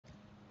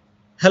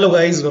Hello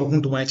guys,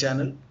 welcome to my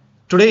channel.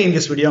 Today in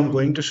this video I'm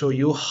going to show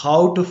you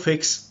how to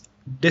fix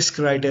disk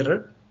write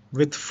error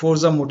with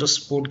Forza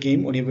Motorsport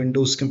game on your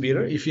Windows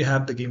computer if you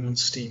have the game on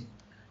Steam.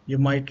 You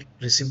might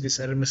receive this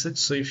error message.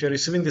 So if you're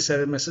receiving this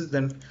error message,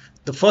 then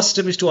the first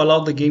step is to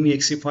allow the game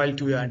exe file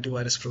to your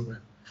antivirus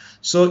program.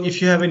 So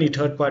if you have any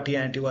third-party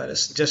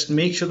antivirus, just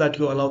make sure that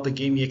you allow the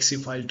game exe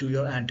file to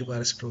your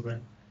antivirus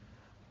program.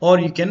 Or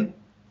you can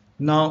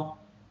now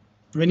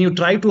when you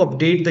try to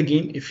update the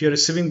game, if you're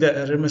receiving the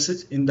error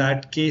message, in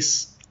that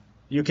case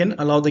you can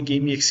allow the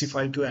game exe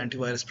file to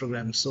antivirus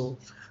program. So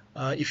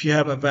if you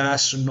have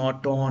Avast,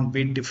 Norton,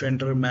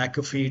 Bitdefender,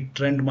 McAfee,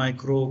 Trend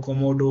Micro,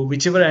 Komodo,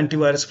 whichever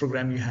antivirus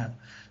program you have,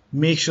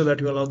 make sure that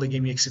you allow the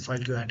game exe file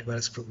to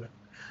antivirus program.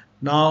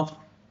 Now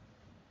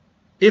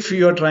if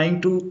you are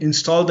trying to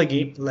install the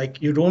game,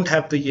 like you don't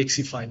have the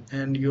exe file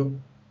and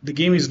the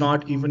game is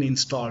not even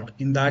installed,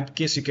 in that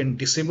case you can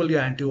disable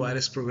your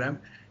antivirus program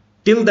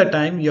till the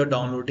time you're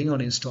downloading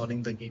or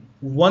installing the game.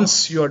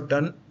 Once you're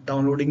done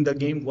downloading the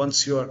game,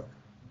 once you're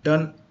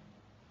done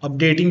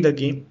updating the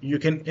game, you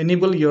can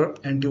enable your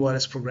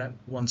antivirus program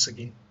once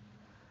again.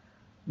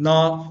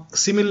 Now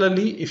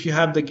similarly, if you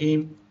have the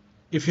game,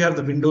 if you have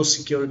the Windows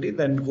security,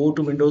 then go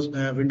to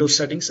Windows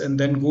settings and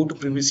then go to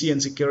privacy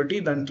and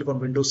security, then click on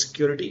Windows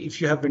security. If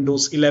you have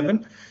Windows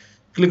 11,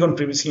 click on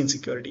privacy and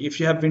security. If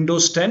you have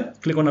Windows 10,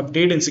 click on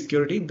update and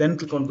security, then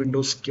click on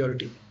Windows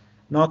security.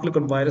 Now click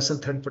on virus and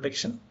threat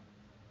protection.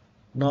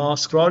 Now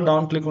scroll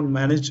down, click on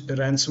manage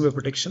ransomware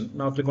protection.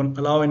 Now click on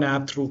allow an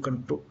app through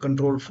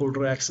control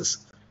folder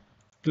access.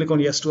 Click on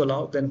yes to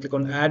allow, then click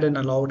on add an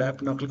allowed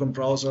app. Now click on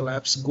browse all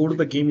apps, go to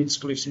the game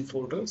installation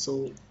folder.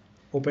 So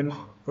open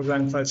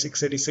program file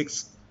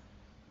 686,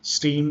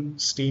 Steam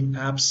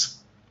apps,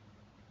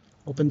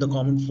 open the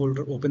common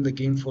folder, open the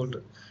game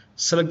folder,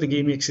 select the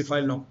game exe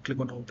file. Now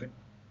click on open.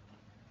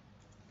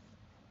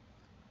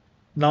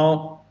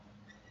 Now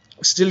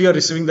still you're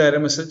receiving the error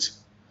message.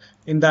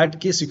 In that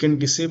case, you can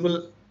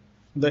disable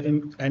the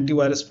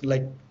antivirus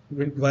like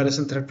virus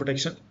and threat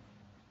protection.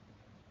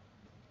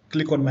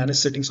 Click on manage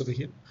settings over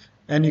here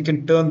and you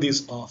can turn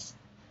these off.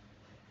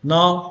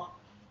 Now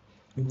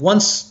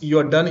once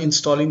you're done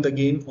installing the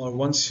game or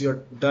once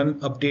you're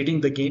done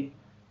updating the game,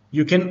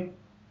 you can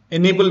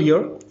enable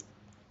your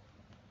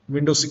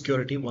Windows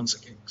security once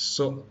again.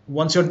 So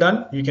once you're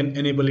done, you can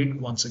enable it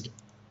once again.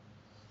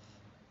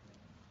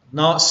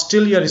 Now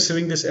still you're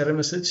receiving this error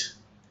message.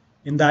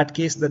 In that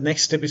case, the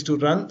next step is to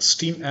run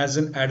Steam as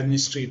an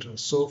administrator.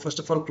 So first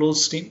of all,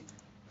 close Steam,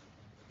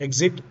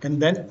 exit,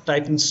 and then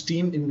type in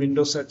Steam in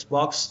Windows search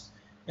box,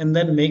 and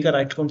then make a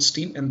right click on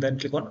Steam and then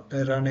click on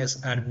run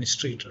as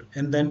administrator,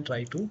 and then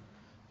try to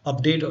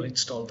update or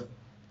install them.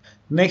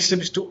 Next step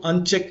is to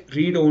uncheck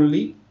read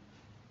only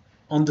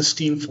on the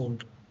Steam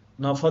folder.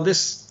 Now for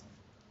this,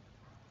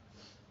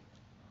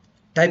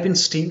 type in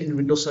Steam in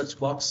Windows search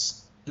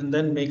box and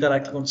then make a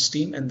right click on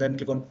Steam and then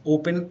click on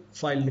open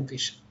file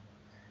location.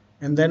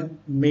 And then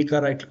make a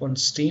right click on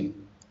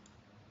Steam,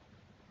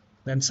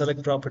 then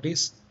select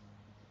properties.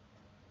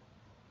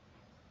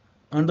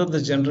 Under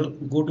the general,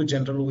 go to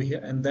general over here,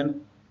 and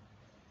then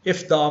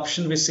if the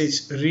option which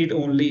says read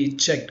only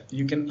checked,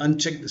 you can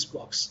uncheck this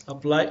box,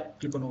 apply,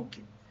 click on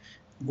OK.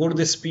 Go to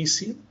this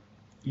PC,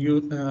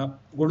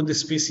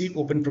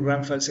 open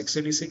program file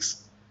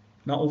 686.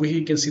 Now over here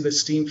you can see the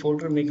Steam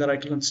folder, make a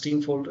right click on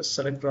Steam folder,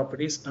 select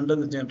properties, under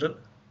the general,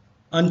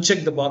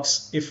 uncheck the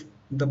box. If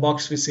the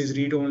box which says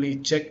read only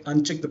check,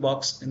 uncheck the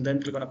box and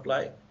then click on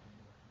apply,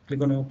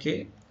 click on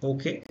OK.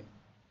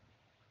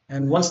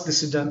 And once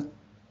this is done,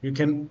 you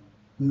can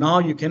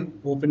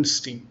open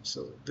Steam.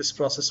 So this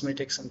process may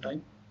take some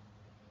time.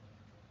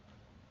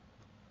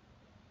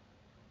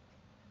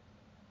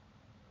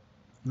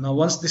 Now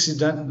once this is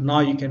done, now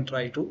you can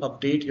try to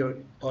update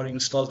or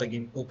install the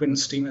game. Open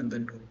Steam and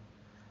then do it.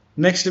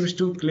 Next step is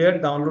to clear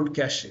download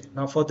cache.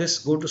 Now for this,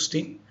 go to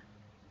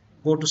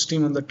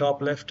Steam on the top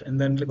left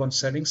and then click on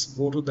settings,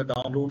 go to the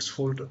downloads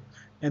folder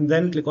and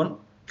then click on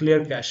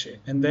clear cache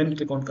and then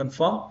click on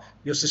confirm.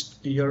 Your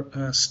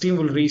Steam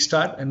will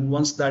restart, and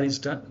once that is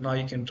done, now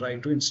you can try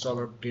to install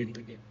or update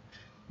the game.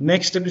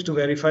 Next step is to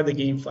verify the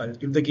game file.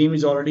 If the game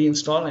is already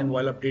installed and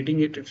while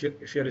updating it, if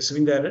you're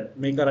receiving the error,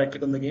 make a right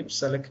click on the game,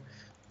 select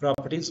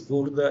properties,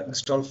 go to the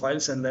install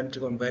files and then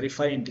click on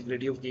verify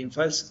integrity of game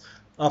files.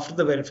 After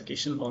the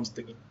verification, launch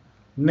the game.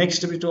 Next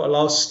step is to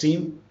allow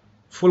Steam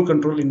full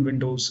control in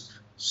Windows.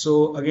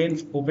 So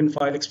again, open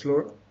File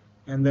Explorer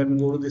and then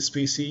go to this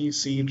PC,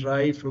 C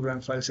drive,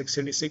 program file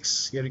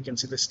 686. Here you can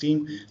see the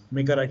Steam.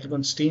 Make a right click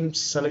on Steam,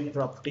 select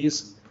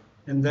properties,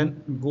 and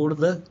then go to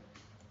the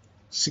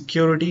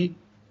security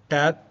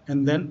tab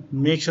and then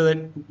make sure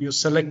that you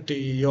select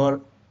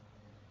your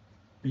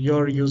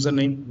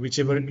username,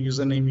 whichever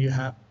username you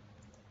have.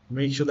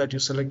 Make sure that you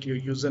select your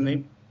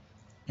username,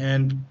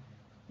 and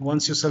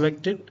once you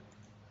select it,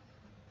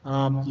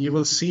 you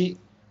will see,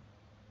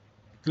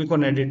 click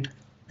on edit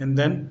and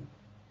then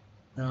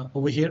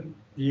over here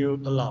you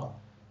allow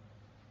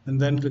and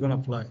then click on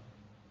apply,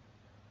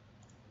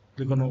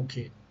 click on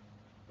OK.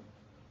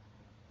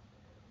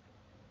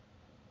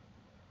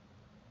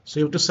 So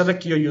you have to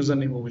select your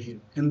username over here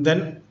and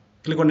then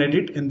click on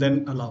edit and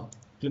then allow.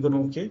 Click on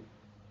OK,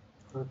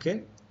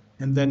 OK,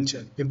 and then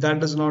check. If that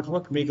does not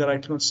work, make a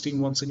right click on Steam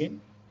once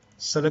again,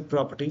 select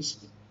properties,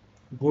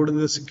 go to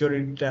the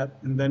security tab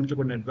and then click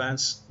on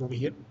advanced over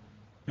here.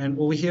 And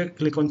over here,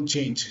 click on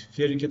change.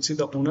 Here you can see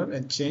the owner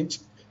and change.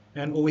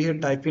 And over here,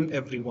 type in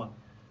everyone.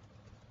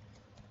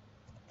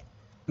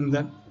 And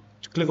then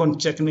click on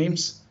check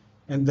names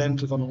and then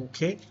click on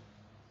OK.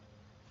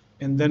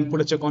 And then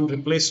put a check on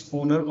replace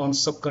owner on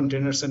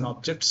subcontainers and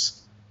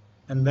objects.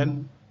 And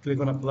then click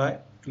on apply,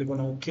 click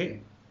on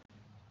OK,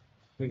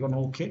 click on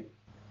OK,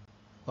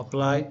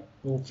 apply,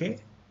 OK.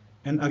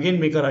 And again,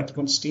 make a right click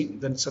on Steam,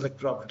 then select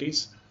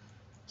properties,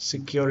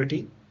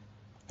 security,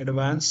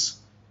 advanced.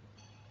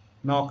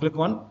 Now click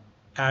on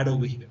add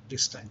over here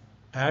this time,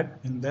 add,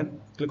 and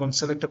then click on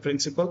select a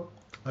principal,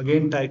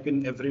 again type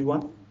in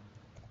everyone,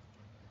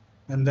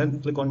 and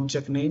then click on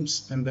check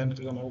names and then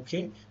click on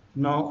OK.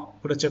 Now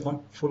put a check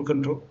on full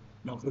control.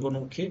 Now click on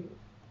OK,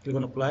 click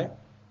on apply,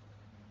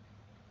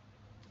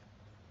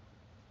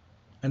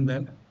 and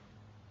then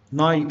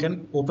now you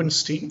can open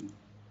Steam.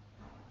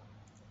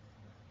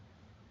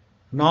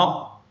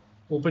 Now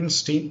open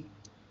Steam.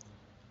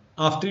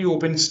 After you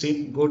open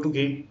Steam, go to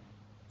game,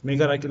 make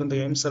a right click on the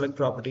game, select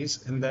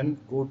properties, and then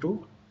go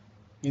to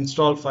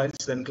install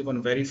files, then click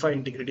on verify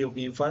integrity of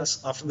game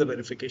files. After the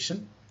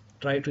verification,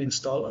 try to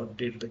install or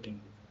update the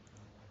game.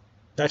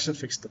 That should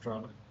fix the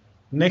problem.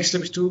 Next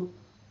step is to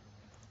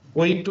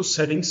go into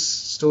settings,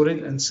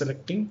 storage, and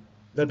selecting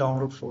the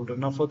download folder.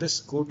 Now for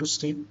this, go to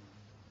Steam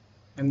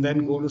and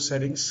then go to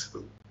settings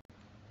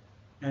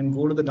and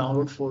go to the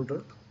download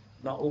folder.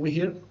 Now over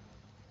here,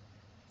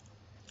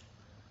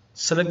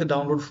 select the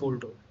download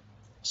folder.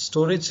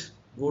 Storage,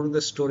 go to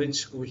the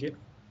storage over here.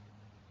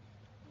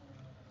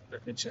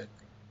 Let me check.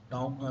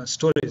 Now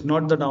storage,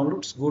 not the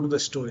downloads, go to the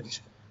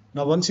storage.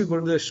 Now once you go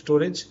to the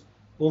storage,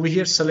 over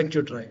here select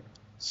your drive.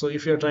 So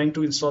if you are trying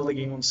to install the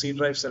game on C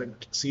drive,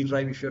 select C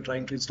drive. If you are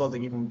trying to install the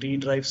game on D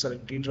drive,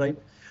 select D drive.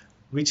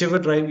 Whichever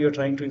drive you are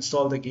trying to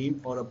install the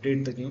game or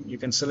update the game, you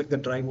can select the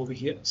drive over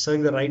here.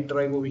 Select the right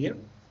drive over here.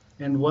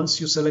 And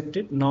once you select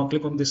it, now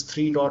click on these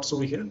three dots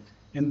over here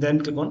and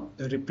then click on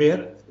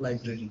repair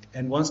library.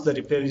 And once the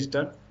repair is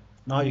done,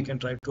 now you can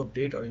try to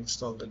update or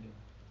install the game.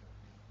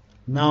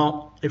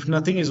 Now, if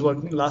nothing is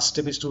working, last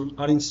step is to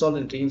uninstall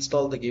and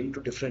reinstall the game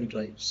to different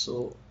drives.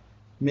 So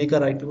make a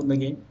right click on the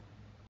game,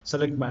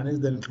 select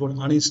manage, then click on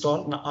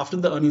uninstall. Now after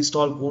the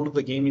uninstall, go to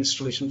the game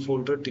installation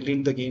folder,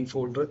 delete the game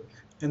folder,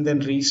 and then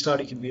restart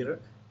your computer.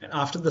 And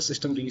after the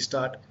system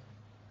restart,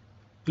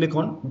 click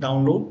on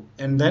download,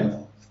 and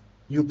then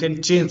you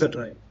can change the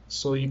drive.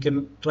 So you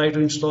can try to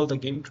install the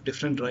game to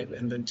different drive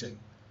and then check.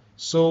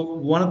 So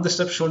one of the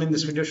steps shown in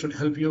this video should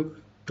help you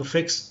to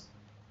fix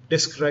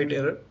disk write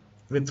error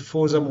with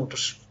Forza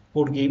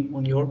Motorsport game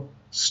on your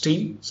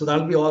Steam. So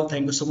that'll be all.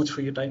 Thank you so much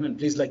for your time, and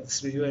please like this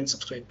video and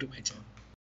subscribe to my channel.